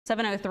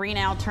7:03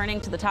 now,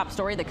 turning to the top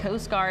story. The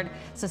Coast Guard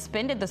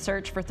suspended the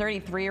search for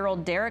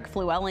 33-year-old Derek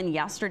Fluellen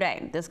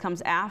yesterday. This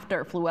comes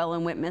after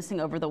Fluellen went missing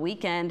over the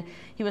weekend.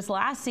 He was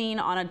last seen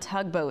on a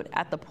tugboat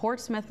at the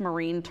Portsmouth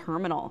Marine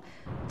Terminal.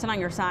 10 on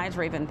your side's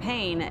Raven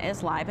Payne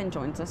is live and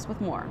joins us with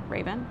more.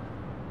 Raven?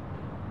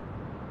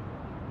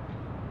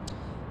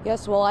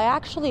 Yes, well, I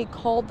actually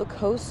called the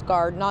Coast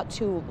Guard not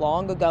too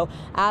long ago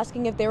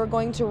asking if they were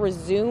going to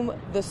resume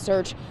the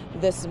search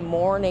this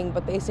morning,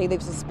 but they say they've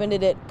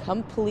suspended it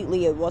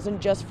completely. It wasn't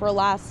just for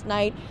last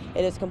night.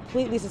 It is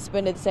completely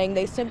suspended, saying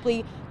they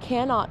simply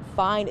cannot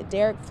find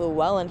Derek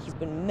Fluellen. He's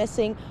been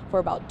missing for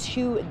about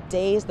 2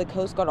 days. The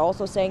Coast Guard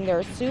also saying they're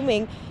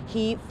assuming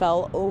he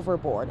fell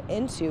overboard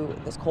into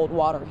this cold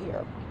water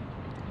here.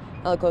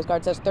 The Coast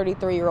Guard says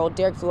 33-year-old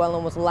Derek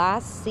Fluellen was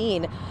last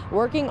seen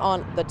working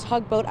on the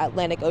tugboat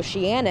Atlantic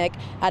Oceanic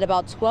at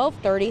about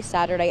 12:30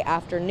 Saturday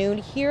afternoon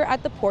here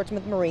at the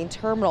Portsmouth Marine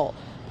Terminal.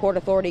 Port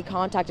Authority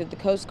contacted the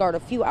Coast Guard a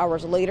few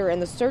hours later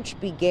and the search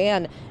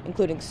began,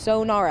 including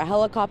sonar, a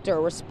helicopter, a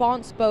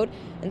response boat,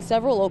 and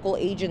several local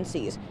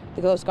agencies.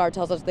 The Coast Guard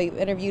tells us they've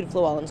interviewed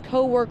Fluellen's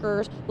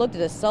co-workers, looked at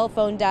his cell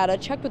phone data,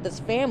 checked with his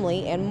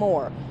family, and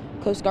more.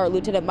 Coast Guard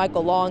Lieutenant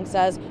Michael Long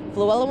says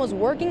Fluellen was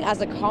working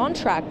as a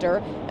contractor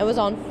and was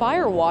on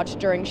fire watch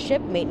during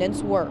ship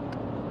maintenance work.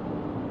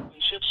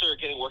 Ships are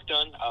getting work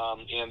done,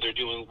 and they're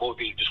doing what would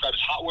be described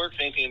as hot work,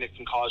 anything that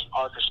can cause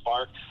arc or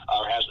spark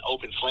or has an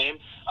open flame.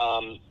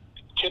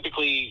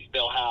 Typically,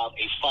 they'll have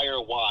a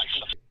fire watch.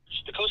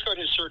 The Coast Guard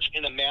has searched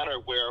in a manner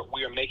where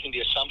we are making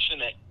the assumption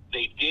that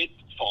they did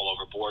fall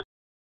overboard.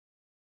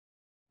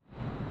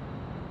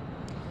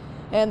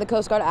 And the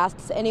Coast Guard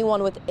asks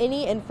anyone with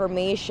any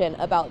information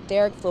about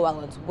Derek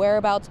Fluellen's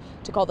whereabouts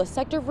to call the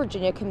Sector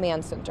Virginia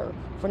Command Center.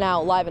 For now,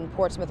 live in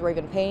Portsmouth,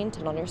 Raven Payne,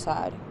 10 on your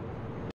side.